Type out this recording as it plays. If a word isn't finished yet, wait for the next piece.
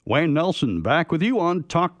Wayne Nelson back with you on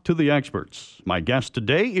Talk to the Experts. My guest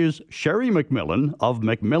today is Sherry MacMillan of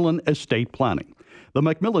MacMillan Estate Planning. The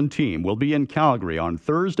MacMillan team will be in Calgary on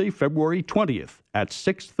Thursday, February 20th at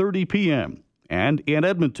 6:30 p.m. and in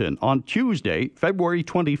Edmonton on Tuesday, February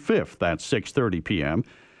 25th at 6:30 p.m.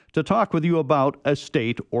 to talk with you about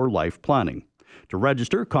estate or life planning. To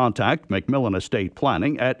register, contact MacMillan Estate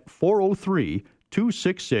Planning at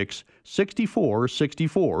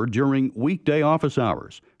 403-266-6464 during weekday office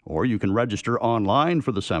hours. Or you can register online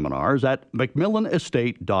for the seminars at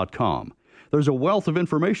macmillanestate.com. There's a wealth of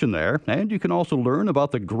information there, and you can also learn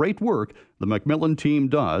about the great work the MacMillan team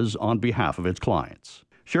does on behalf of its clients.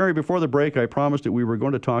 Sherry, before the break, I promised that we were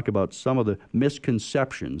going to talk about some of the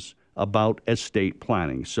misconceptions about estate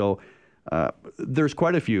planning. So there's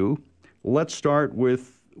quite a few. Let's start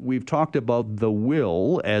with, we've talked about the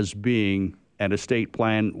will as being an estate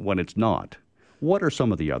plan when it's not. What are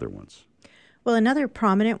some of the other ones? Well, another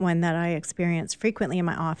prominent one that I experience frequently in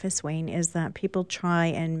my office, Wayne, is that people try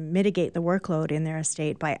and mitigate the workload in their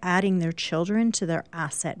estate by adding their children to their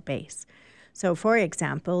asset base. So, for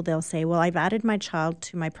example, they'll say, well, I've added my child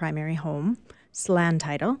to my primary home, land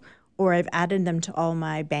title, or I've added them to all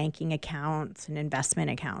my banking accounts and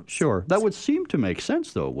investment accounts. Sure. That would seem to make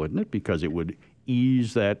sense, though, wouldn't it? Because it would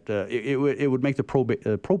ease that, it would make the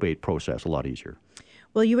probate process a lot easier.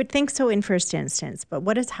 Well, you would think so in first instance, but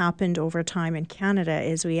what has happened over time in Canada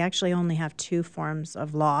is we actually only have two forms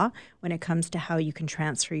of law when it comes to how you can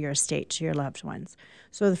transfer your estate to your loved ones.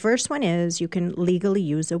 So the first one is you can legally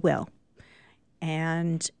use a will.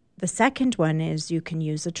 And the second one is you can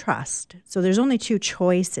use a trust. So there's only two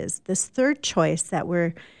choices. This third choice that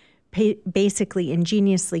we're basically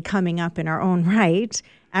ingeniously coming up in our own right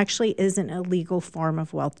actually isn't a legal form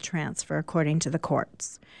of wealth transfer according to the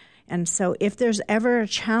courts. And so if there's ever a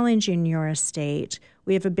challenge in your estate,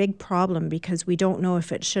 we have a big problem because we don't know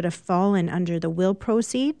if it should have fallen under the will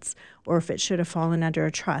proceeds or if it should have fallen under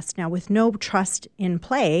a trust. Now, with no trust in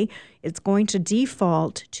play, it's going to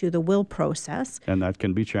default to the will process. And that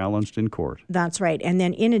can be challenged in court. That's right. And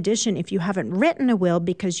then in addition, if you haven't written a will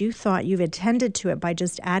because you thought you've attended to it by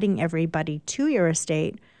just adding everybody to your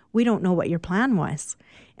estate, we don't know what your plan was.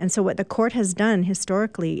 And so what the court has done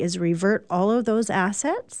historically is revert all of those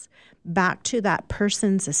assets back to that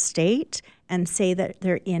person's estate and say that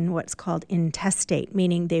they're in what's called intestate,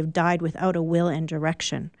 meaning they've died without a will and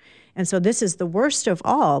direction. And so this is the worst of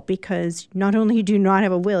all because not only do you not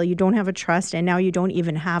have a will, you don't have a trust, and now you don't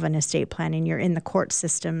even have an estate plan, and you're in the court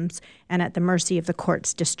systems and at the mercy of the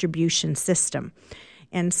court's distribution system.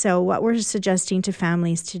 And so what we're suggesting to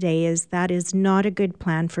families today is that is not a good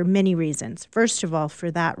plan for many reasons. First of all, for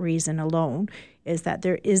that reason alone, is that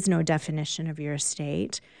there is no definition of your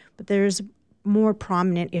estate, but there's more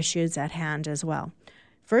prominent issues at hand as well.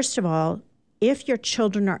 First of all, if your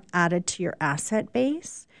children are added to your asset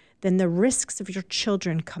base, then the risks of your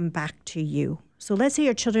children come back to you. So let's say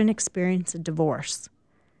your children experience a divorce.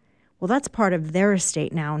 Well, that's part of their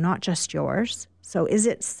estate now, not just yours. So is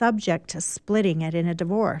it subject to splitting it in a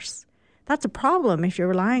divorce? That's a problem if you're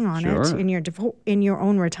relying on it in your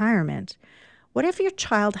own retirement. What if your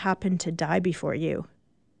child happened to die before you?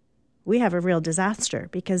 We have a real disaster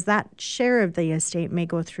because that share of the estate may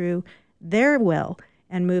go through their will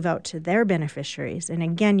and move out to their beneficiaries. And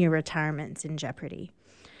again, your retirement's in jeopardy.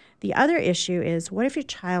 The other issue is, what if your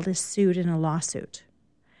child is sued in a lawsuit?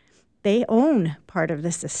 They own part of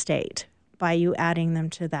this estate by you adding them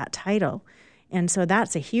to that title. And so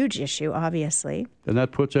that's a huge issue, obviously. And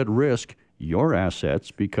that puts at risk your assets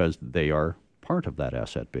because they are part of that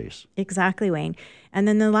asset base. Exactly, Wayne. And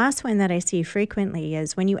then the last one that I see frequently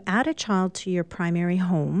is when you add a child to your primary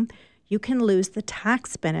home, you can lose the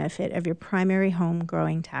tax benefit of your primary home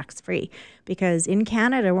growing tax-free. Because in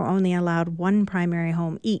Canada, we're only allowed one primary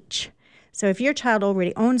home each. So if your child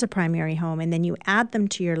already owns a primary home and then you add them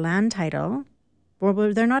to your land title,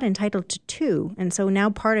 well, they're not entitled to two. And so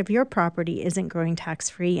now part of your property isn't growing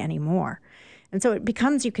tax-free anymore. And so it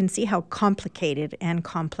becomes, you can see how complicated and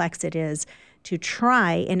complex it is to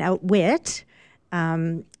try and outwit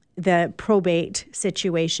the probate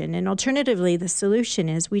situation. And alternatively, the solution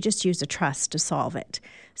is we just use a trust to solve it.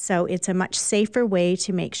 So it's a much safer way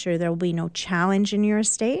to make sure there will be no challenge in your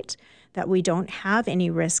estate, that we don't have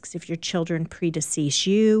any risks if your children predecease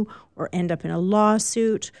you or end up in a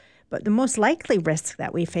lawsuit. But the most likely risk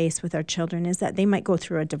that we face with our children is that they might go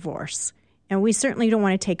through a divorce. And we certainly don't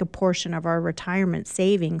want to take a portion of our retirement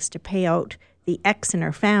savings to pay out the ex in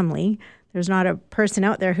our family. There's not a person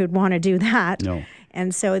out there who'd want to do that. No.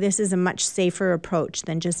 And so this is a much safer approach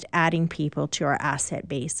than just adding people to our asset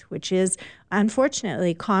base, which is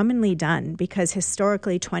unfortunately commonly done because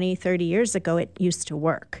historically 20, 30 years ago it used to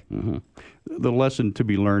work. Mm-hmm. The lesson to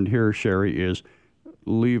be learned here, Sherry, is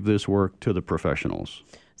leave this work to the professionals.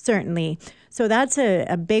 Certainly. So that's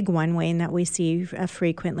a big one, Wayne, that we see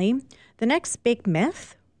frequently. The next big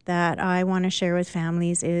myth that I want to share with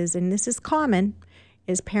families is, and this is common,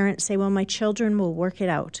 is parents say, well, my children will work it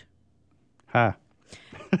out. Ha.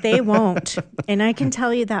 They won't. And I can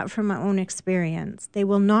tell you that from my own experience. They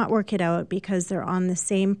will not work it out because they're on the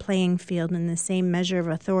same playing field and the same measure of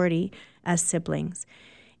authority as siblings.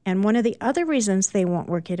 And one of the other reasons they won't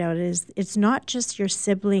work it out is it's not just your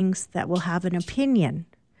siblings that will have an opinion.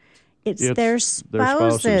 It's their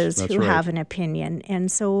spouses who right. have an opinion.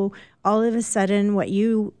 And so all of a sudden, what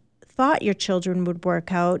you thought your children would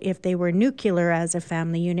work out if they were nuclear as a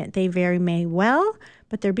family unit, they very may well,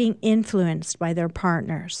 but they're being influenced by their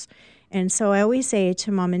partners. And so I always say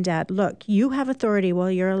to mom and dad, look, you have authority while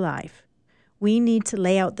you're alive. We need to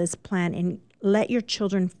lay out this plan and let your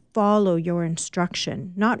children follow your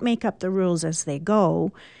instruction, not make up the rules as they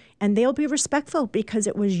go. And they'll be respectful because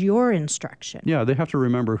it was your instruction. Yeah, they have to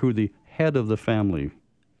remember who the head of the family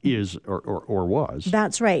is or was.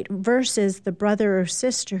 That's right, versus the brother or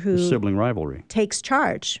sister who... The sibling rivalry. ...takes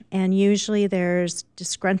charge. And usually there's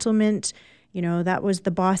disgruntlement. You know, that was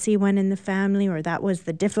the bossy one in the family, or that was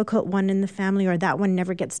the difficult one in the family, or that one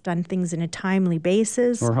never gets done things in a timely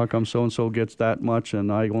basis. Or how come so-and-so gets that much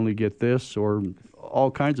and I only get this, or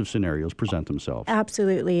all kinds of scenarios present themselves.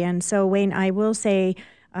 Absolutely. And so, Wayne, I will say...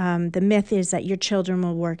 the myth is that your children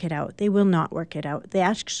will work it out. They will not work it out. They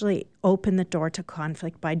actually open the door to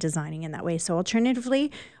conflict by designing in that way. So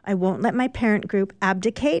alternatively, I won't let my parent group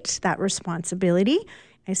abdicate that responsibility.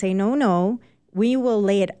 I say, no, we will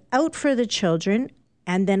lay it out for the children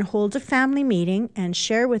and then hold a family meeting and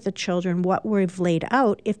share with the children what we've laid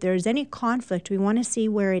out. If there's any conflict, we want to see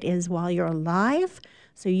where it is while you're alive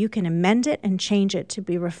so you can amend it and change it to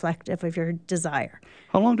be reflective of your desire.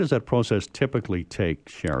 How long does that process typically take,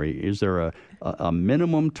 Sherry? Is there a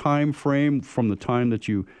minimum time frame from the time that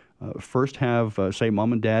you first have, say,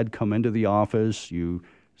 mom and dad come into the office, you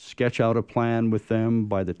sketch out a plan with them,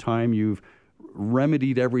 by the time you've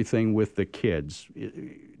remedied everything with the kids?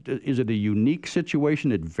 Is it a unique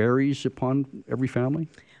situation? It varies upon every family?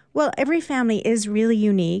 Well, every family is really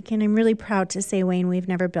unique, and I'm really proud to say, Wayne, we've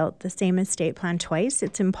never built the same estate plan twice.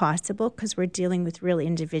 It's impossible because we're dealing with real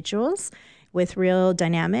individuals with real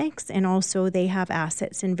dynamics, and also they have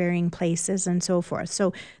assets in varying places and so forth.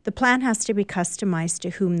 So the plan has to be customized to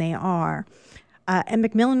whom they are. At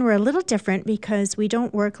MacMillan, we're a little different because we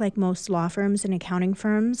don't work like most law firms and accounting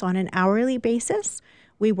firms on an hourly basis.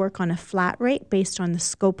 We work on a flat rate based on the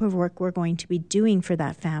scope of work we're going to be doing for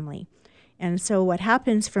that family. And so what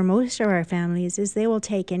happens for most of our families is they will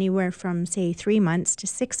take anywhere from, say, 3 months to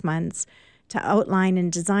 6 months to outline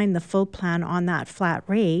and design the full plan on that flat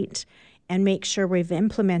rate and make sure we've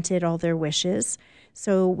implemented all their wishes.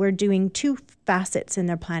 So we're doing two facets in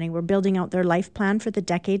their planning. We're building out their life plan for the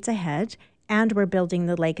decades ahead, and we're building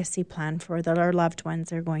the legacy plan for our loved ones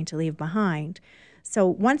they're going to leave behind. So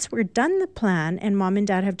once we're done the plan and mom and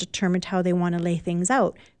dad have determined how they want to lay things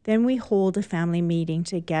out, then we hold a family meeting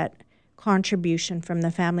to get contribution from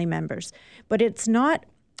the family members. But it's not...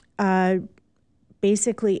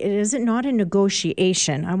 Basically, it is not a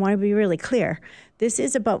negotiation. I want to be really clear. This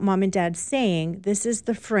is about mom and dad saying, this is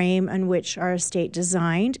the frame on which our estate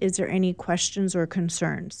designed. Is there any questions or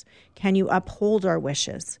concerns? Can you uphold our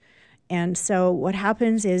wishes? And so what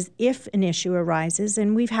happens is if an issue arises,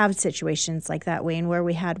 and we've had situations like that, Wayne, where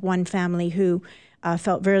we had one family who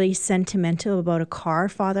felt very sentimental about a car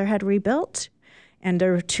father had rebuilt, and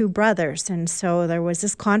there were two brothers. And so there was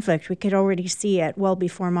this conflict. We could already see it well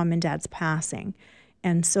before mom and dad's passing.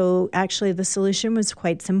 And so actually the solution was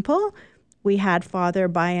quite simple. We had father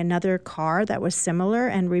buy another car that was similar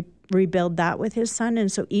and rebuild that with his son.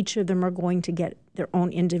 And so each of them are going to get their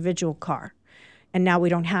own individual car. And now we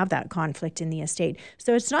don't have that conflict in the estate.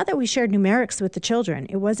 So it's not that we shared numerics with the children.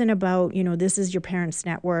 It wasn't about, this is your parents'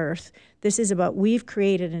 net worth. This is about we've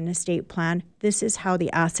created an estate plan. This is how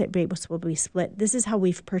the asset base will be split. This is how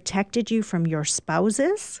we've protected you from your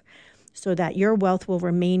spouses so that your wealth will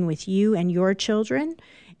remain with you and your children.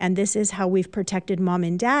 And this is how we've protected mom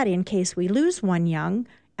and dad in case we lose one young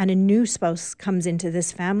and a new spouse comes into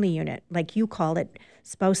this family unit, like you call it,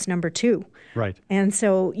 spouse number 2. Right. And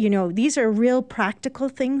so, these are real practical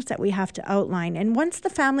things that we have to outline. And once the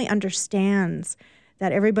family understands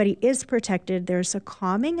that everybody is protected, there's a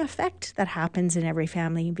calming effect that happens in every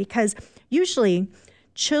family because usually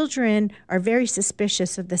children are very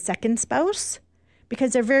suspicious of the second spouse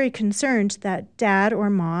because they're very concerned that dad or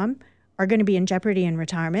mom are going to be in jeopardy in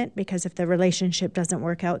retirement, because if the relationship doesn't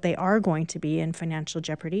work out, they are going to be in financial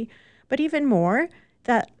jeopardy. But even more,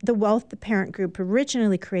 that the wealth the parent group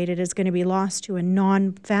originally created is going to be lost to a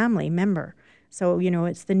non-family member. So,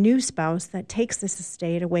 it's the new spouse that takes this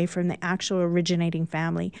estate away from the actual originating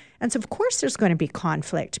family. And so, of course, there's going to be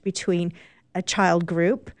conflict between a child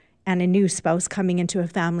group and a new spouse coming into a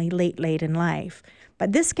family late in life.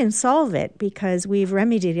 But this can solve it because we've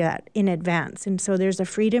remedied that in advance. And so there's a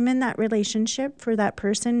freedom in that relationship for that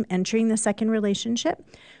person entering the second relationship.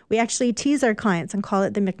 We actually tease our clients and call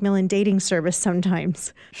it the MacMillan dating service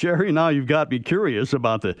sometimes. Sherry, now you've got me curious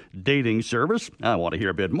about the dating service. I want to hear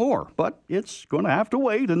a bit more, but it's going to have to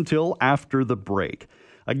wait until after the break.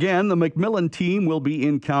 Again, the MacMillan team will be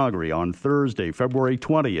in Calgary on Thursday, February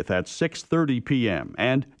 20th at 6:30 p.m.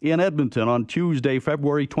 and in Edmonton on Tuesday,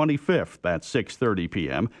 February 25th at 6:30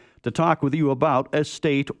 p.m. to talk with you about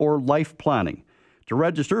estate or life planning. To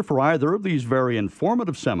register for either of these very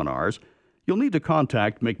informative seminars, you'll need to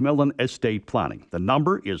contact MacMillan Estate Planning. The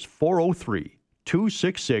number is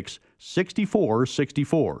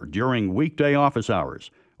 403-266-6464 during weekday office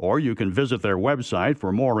hours. Or you can visit their website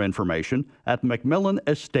for more information at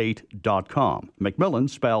MacMillanestate.com. MacMillan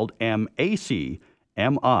spelled MacMillan.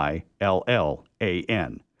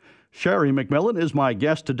 Sherry MacMillan is my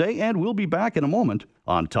guest today, and we'll be back in a moment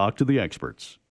on Talk to the Experts.